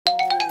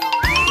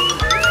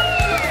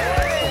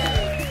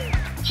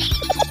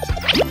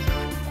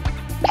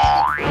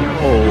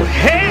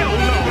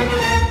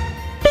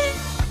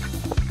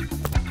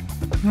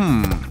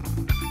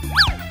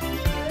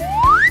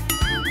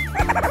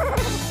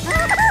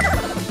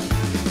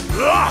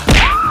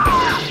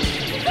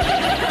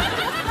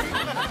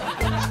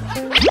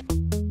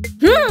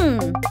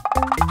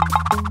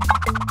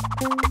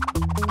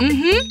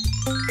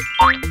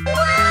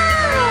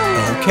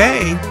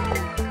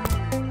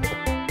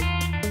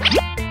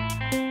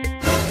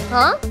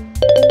Huh?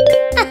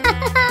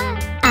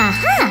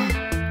 Aha!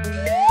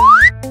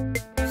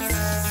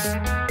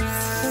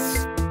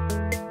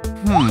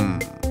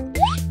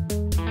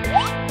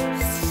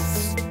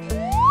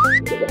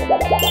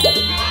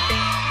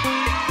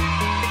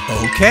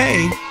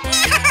 Okay.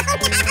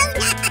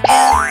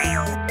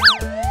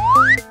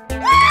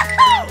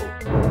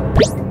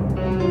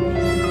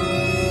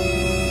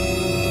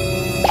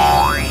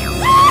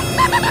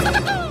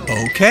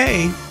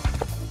 Okay.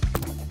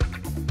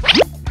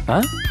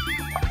 Huh?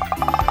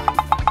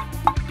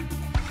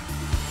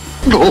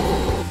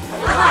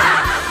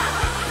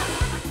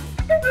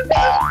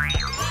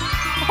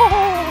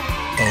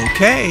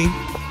 Okay.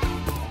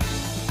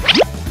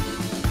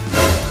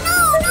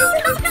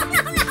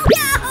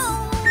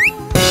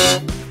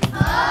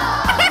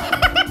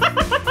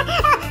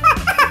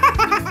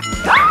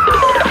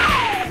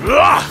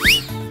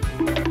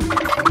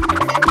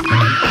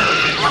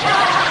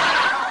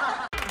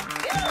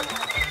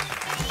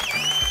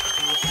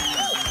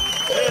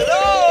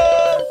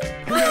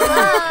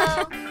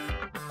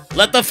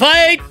 Let the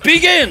fight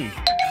begin!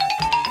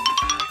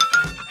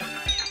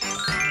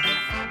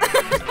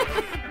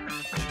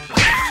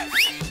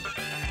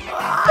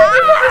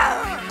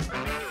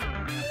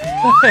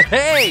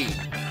 Hey!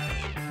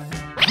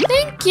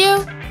 Thank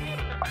you.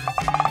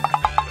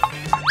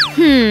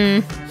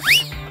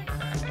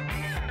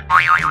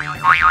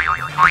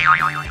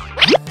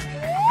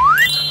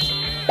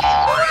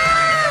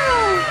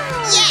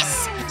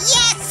 Yes!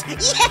 Yes!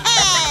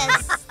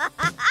 Yes!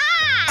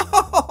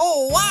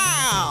 Oh,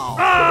 wow!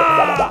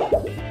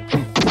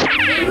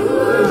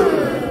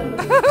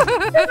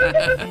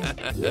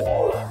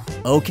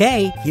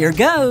 Okay, here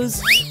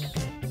goes.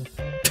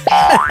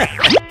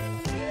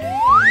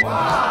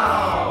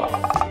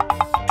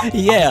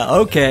 Yeah,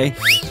 okay.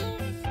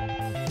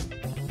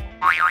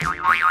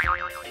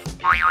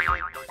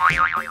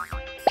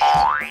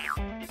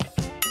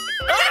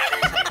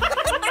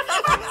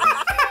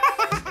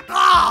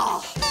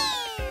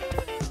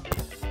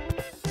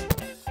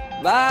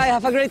 Bye,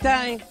 have a great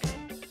time.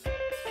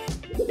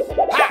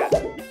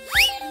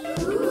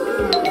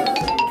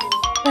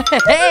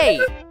 Hey!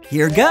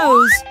 Here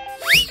goes.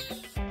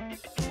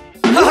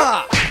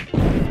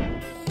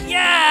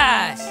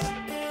 Yes!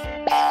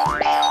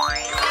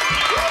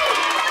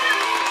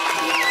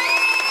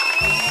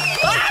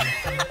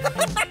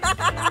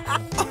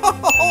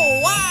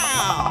 Oh,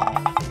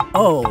 wow!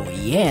 Oh,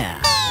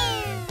 yeah.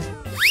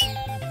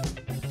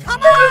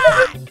 Come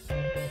on!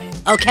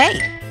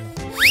 Okay.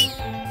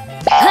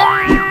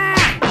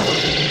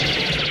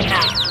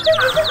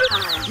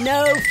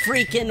 No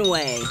freaking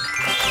way.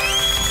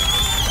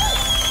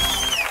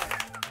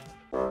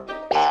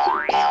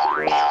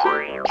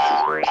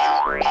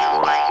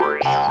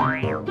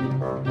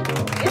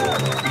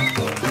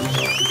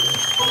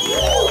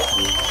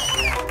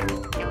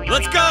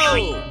 Let's go!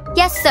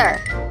 Yes, sir.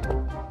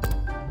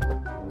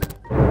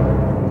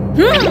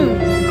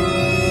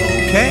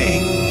 Okay.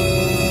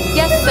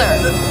 Yes, sir.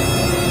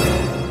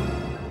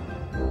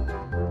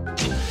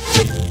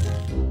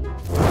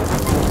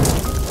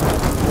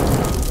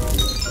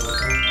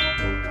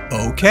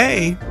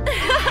 Okay.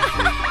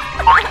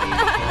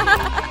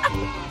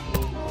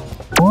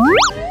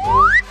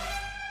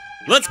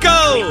 Let's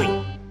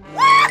go!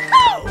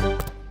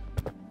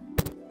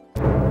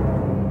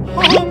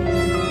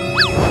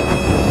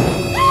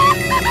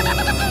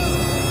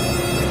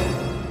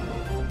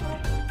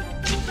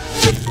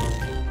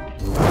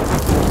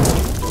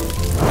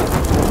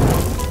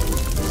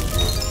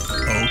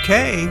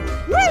 Okay.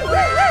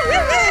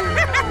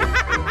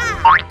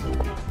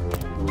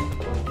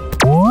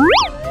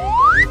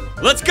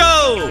 Let's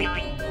go!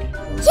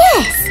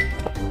 Yes!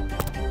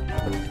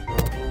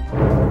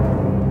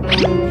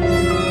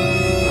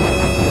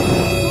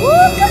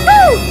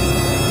 Woo-hoo-hoo!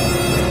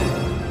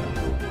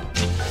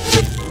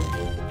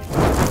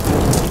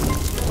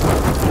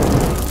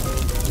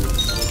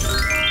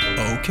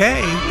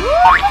 Okay.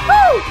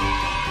 Woo-hoo-hoo!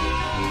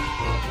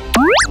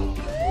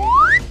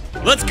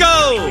 Let's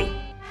go!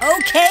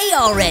 Okay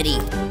already.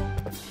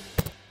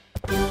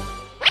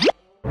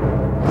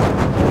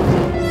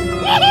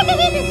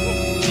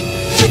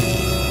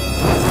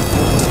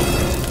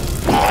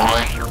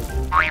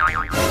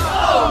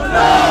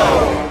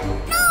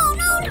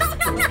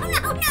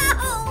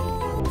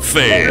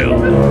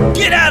 Fail!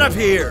 Get out of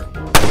here!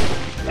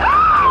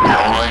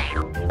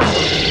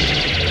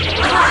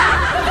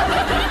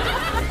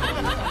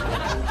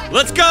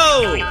 Let's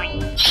go!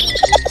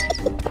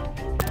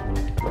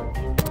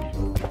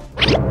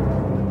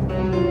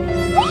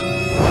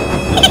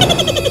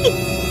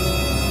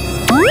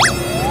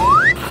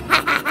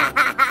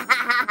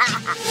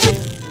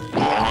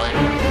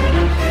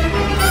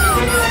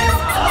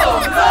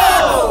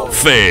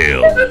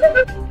 Fail!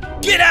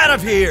 Get out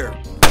of here!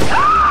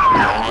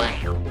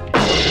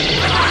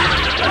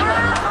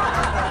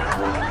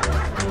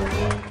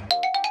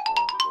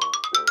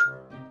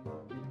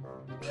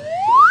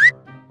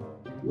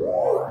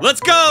 Let's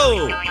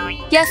go!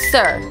 Yes,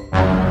 sir.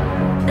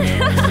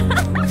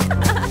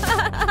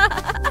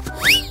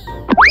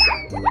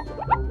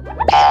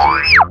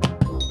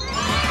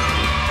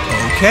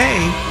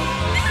 Okay.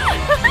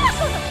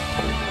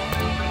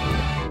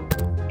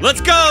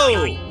 Let's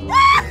go!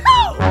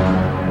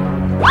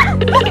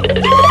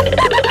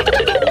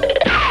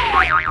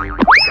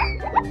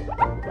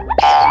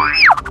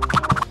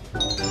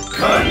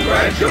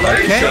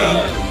 Okay.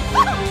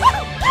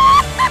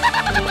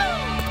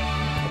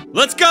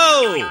 Let's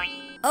go!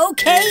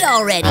 Okay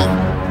already.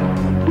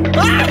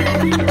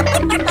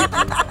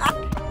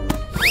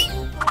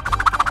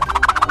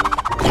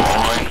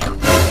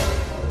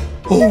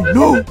 Oh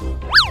no!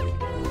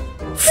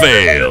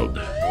 Failed.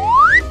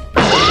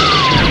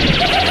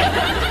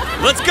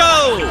 Let's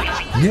go!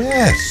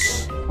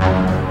 Yes!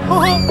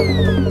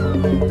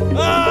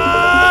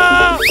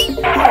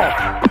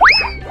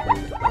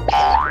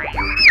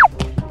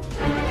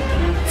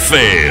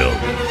 Failed.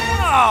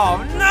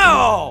 Oh,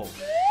 no!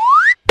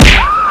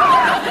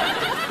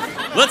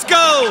 Let's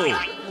go!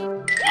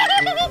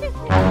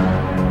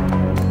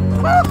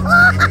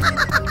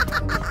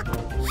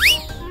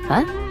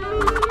 Huh?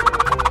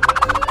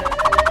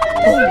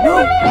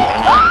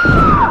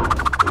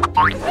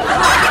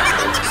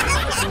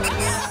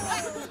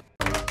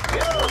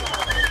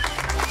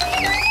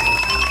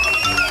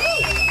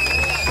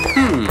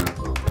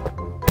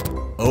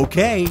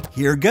 Okay,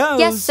 here goes.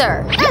 Yes,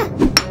 sir.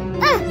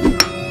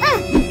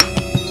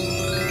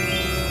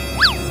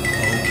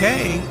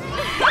 Okay.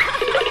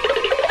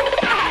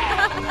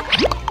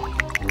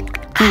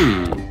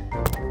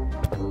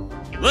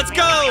 Let's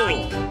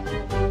go!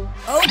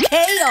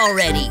 Okay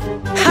already.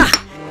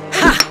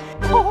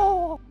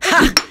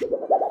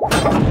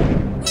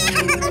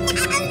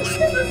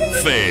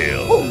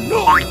 Failed. Oh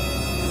no!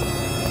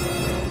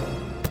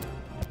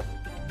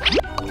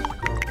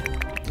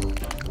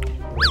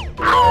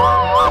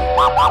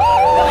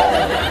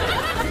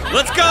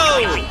 Let's go!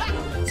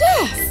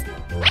 Yes.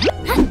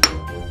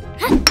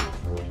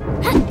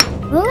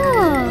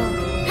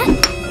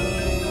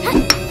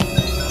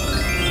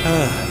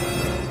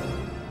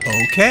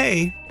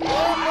 Okay.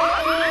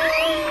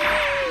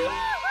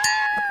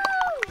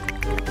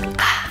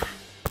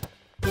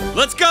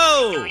 Let's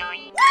go!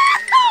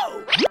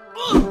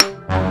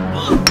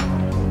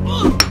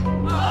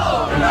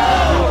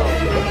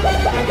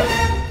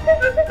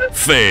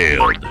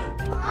 Failed.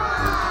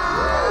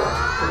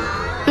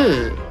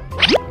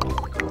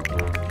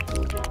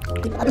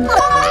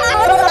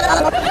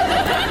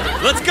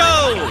 Let's go!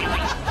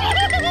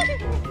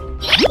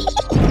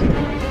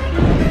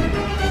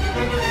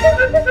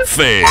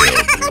 Failed.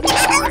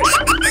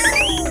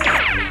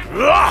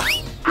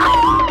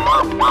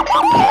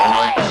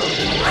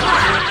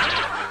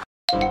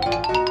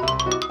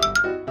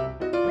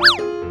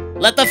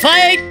 Let the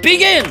fight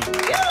begin!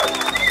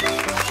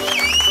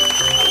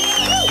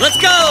 Let's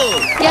go!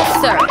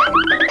 Yes, sir.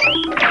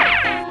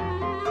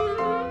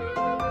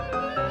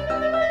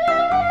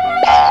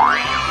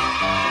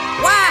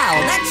 Wow,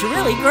 that's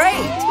really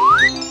great.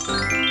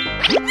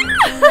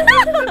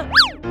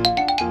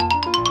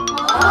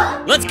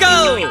 Let's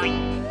go!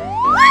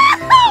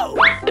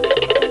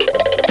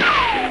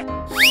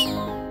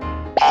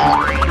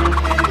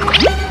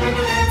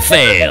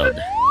 Failed.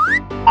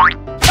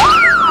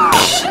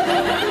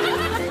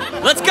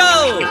 Let's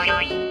go!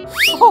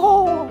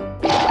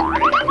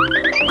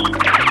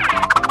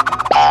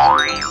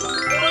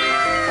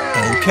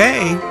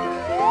 Okay.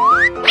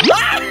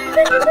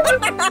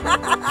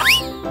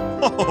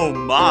 Oh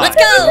my! Let's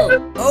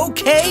go.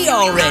 Okay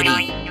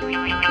already.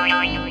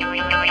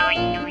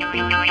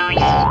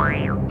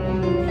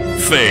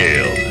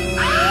 Failed.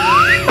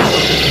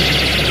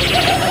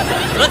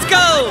 Let's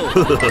go!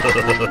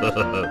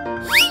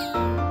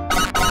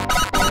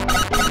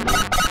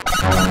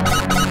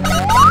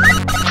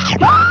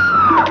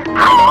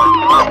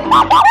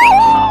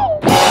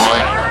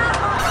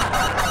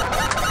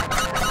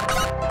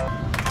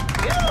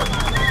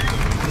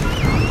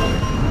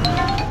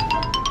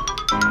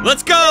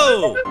 Let's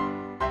go!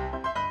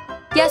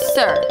 Yes,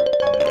 sir.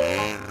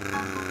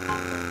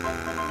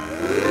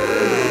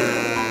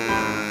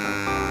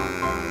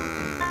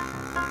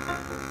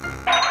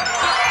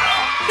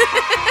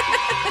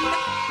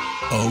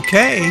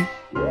 Okay.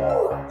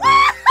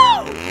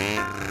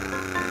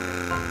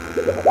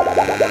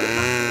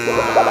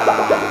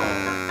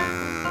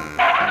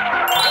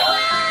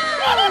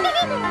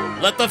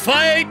 Let the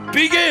fight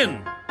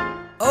begin!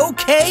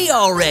 Okay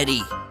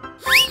already.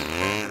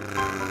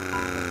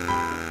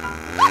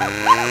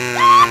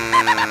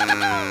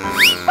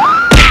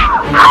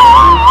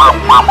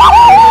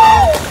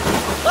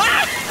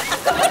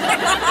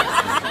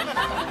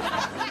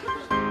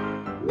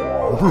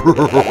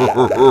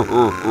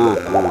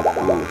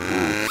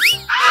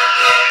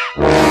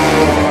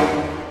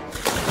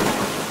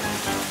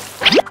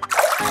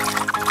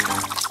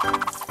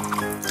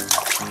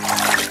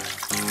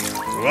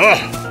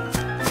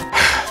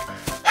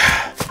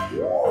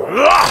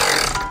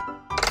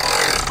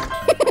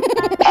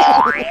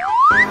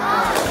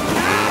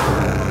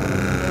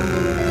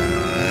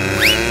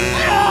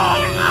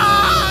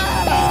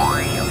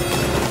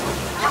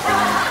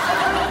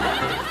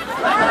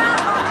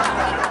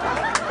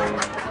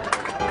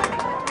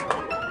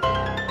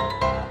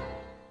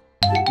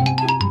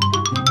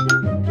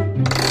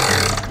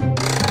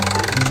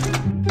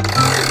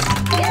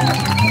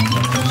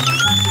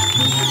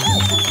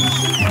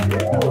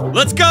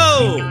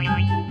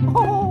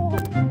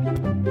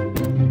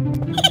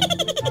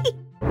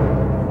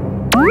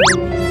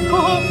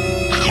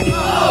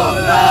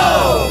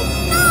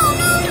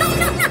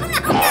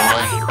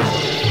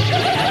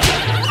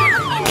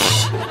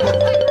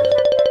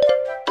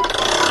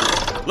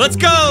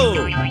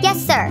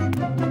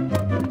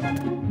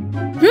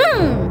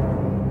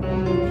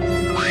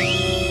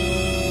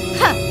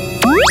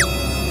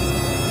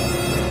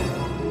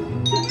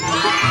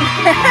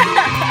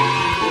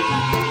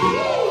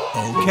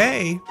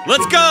 Okay.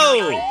 Let's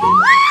go!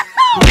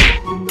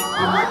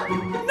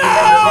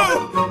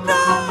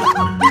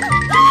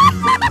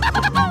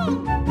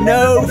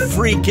 No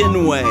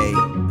freaking way.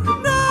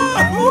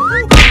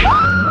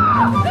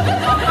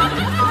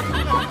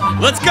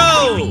 Let's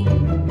go!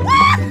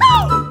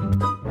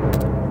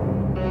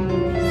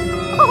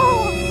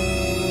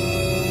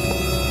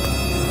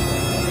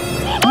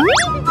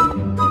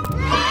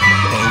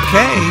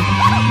 Okay.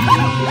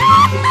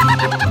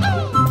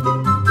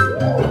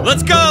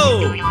 Let's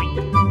go!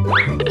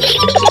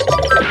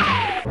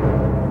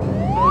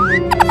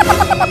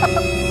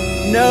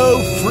 No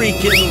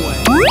freaking way.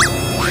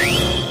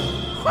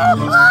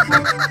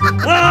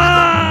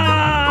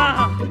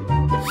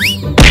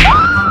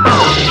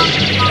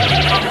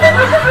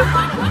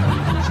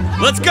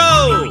 Let's go!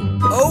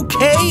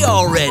 Okay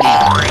already.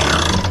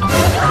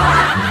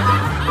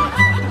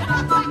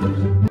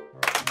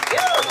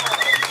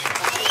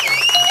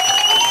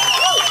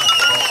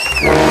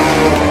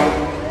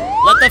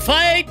 Let the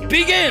fight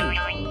begin!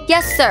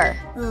 Yes, sir.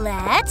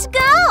 Let's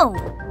go!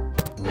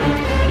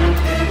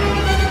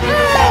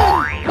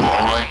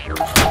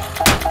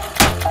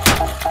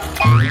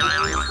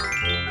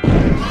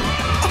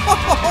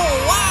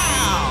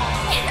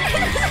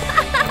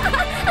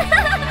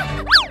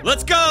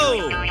 Let's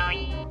go!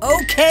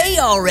 Okay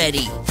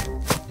already.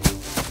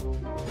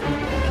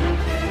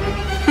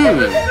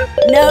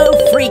 No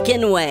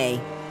freaking way.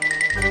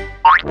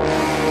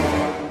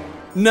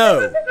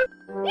 No.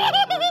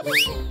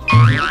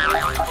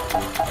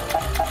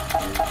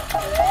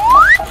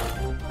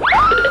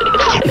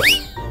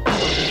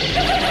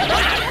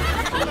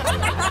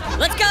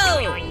 Let's go.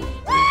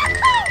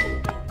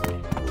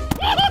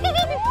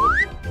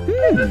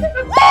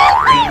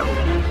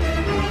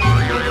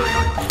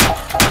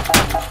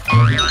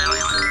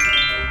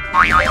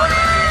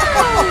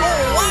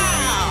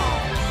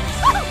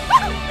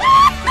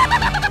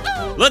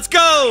 Let's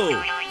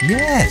go!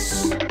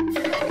 Yes.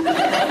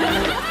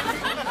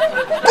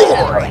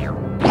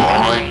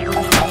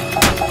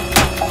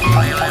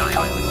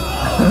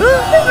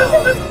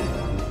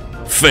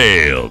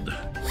 Failed.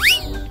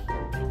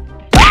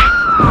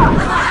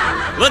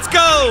 Let's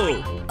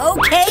go!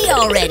 Okay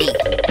already.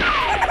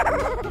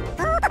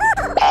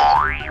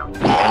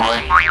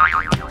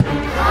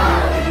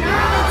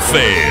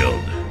 Failed.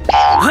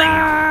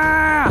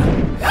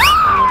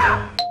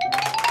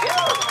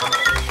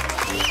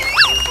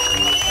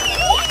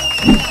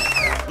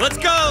 Let's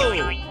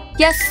go!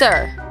 Yes,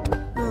 sir.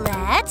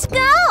 Let's go!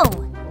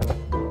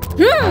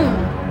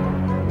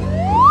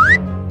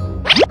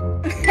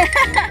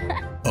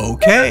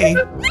 Okay.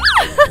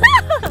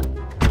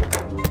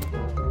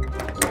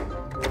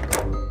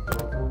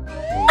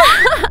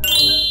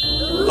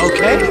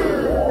 Okay.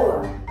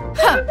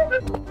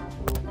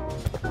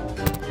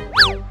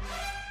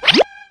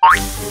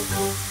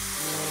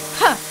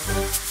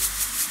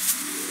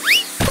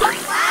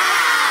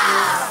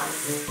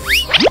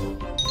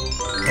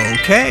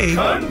 Okay.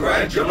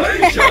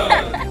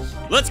 Congratulations!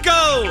 Let's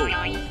go!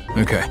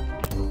 Okay.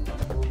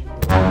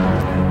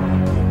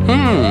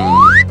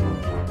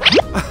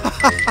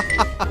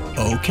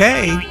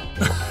 Okay.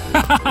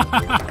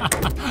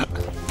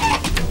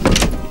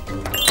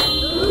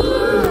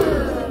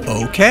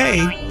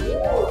 Okay.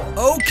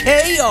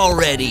 Okay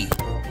already.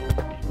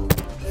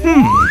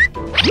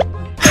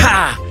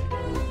 Ha!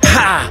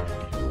 Ha!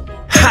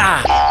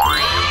 Ha!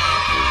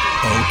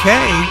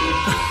 Okay.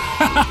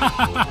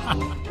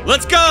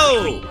 Let's go!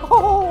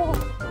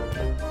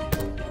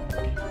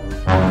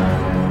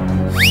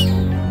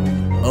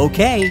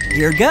 Okay,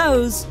 here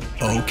goes.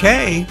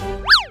 Okay.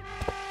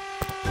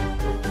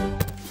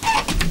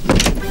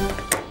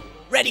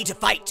 Ready to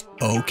fight.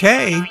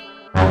 Okay.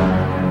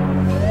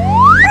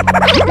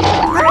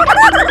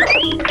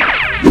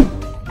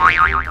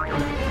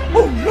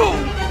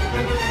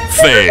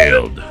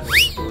 Failed.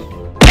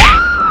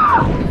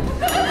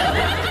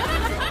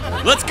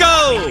 Let's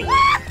go!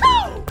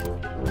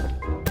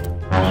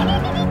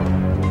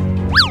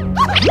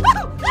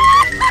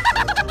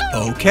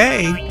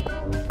 Okay.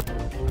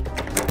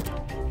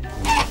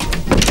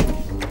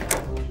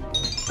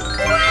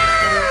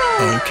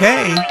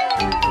 Okay.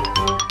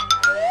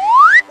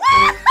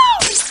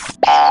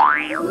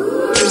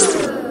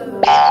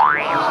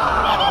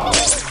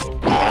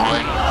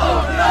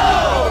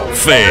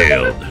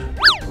 Failed.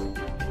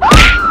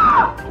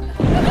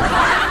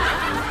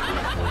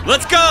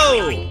 Let's go!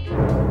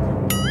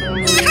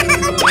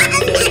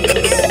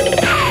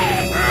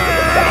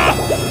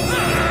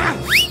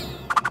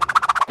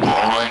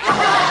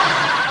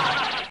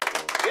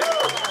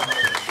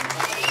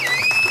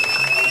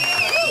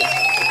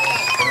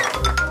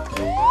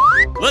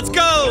 Let's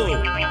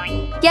go!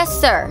 Yes,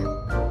 sir.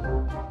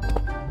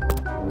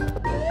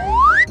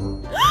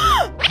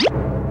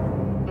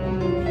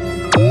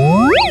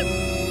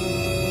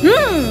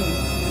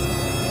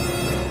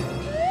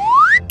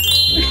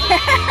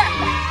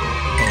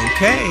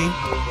 Okay.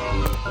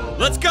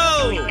 Let's go!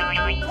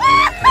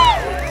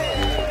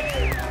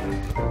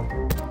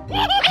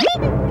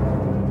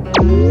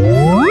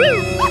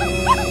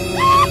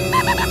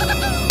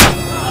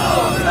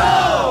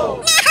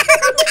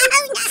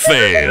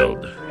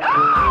 Failed.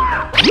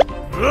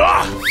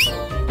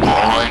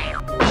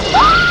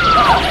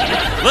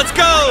 Let's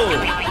go!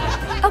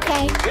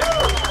 Okay.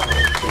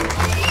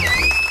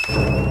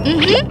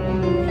 Mm-hmm.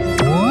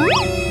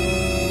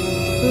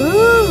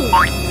 Ooh.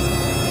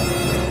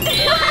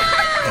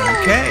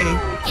 Okay.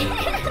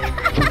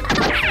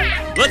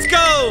 Let's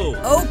go!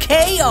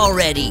 Okay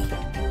already.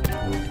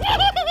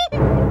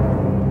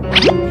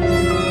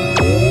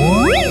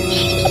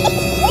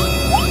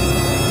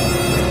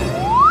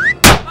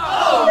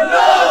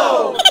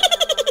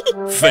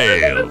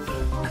 Failed.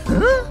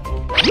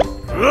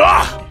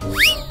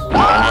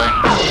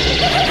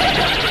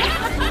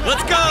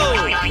 Let's go!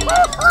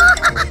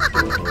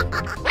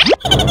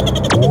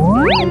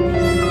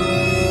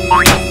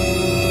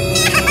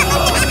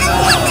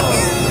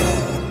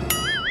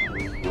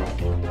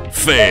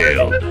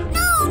 Failed.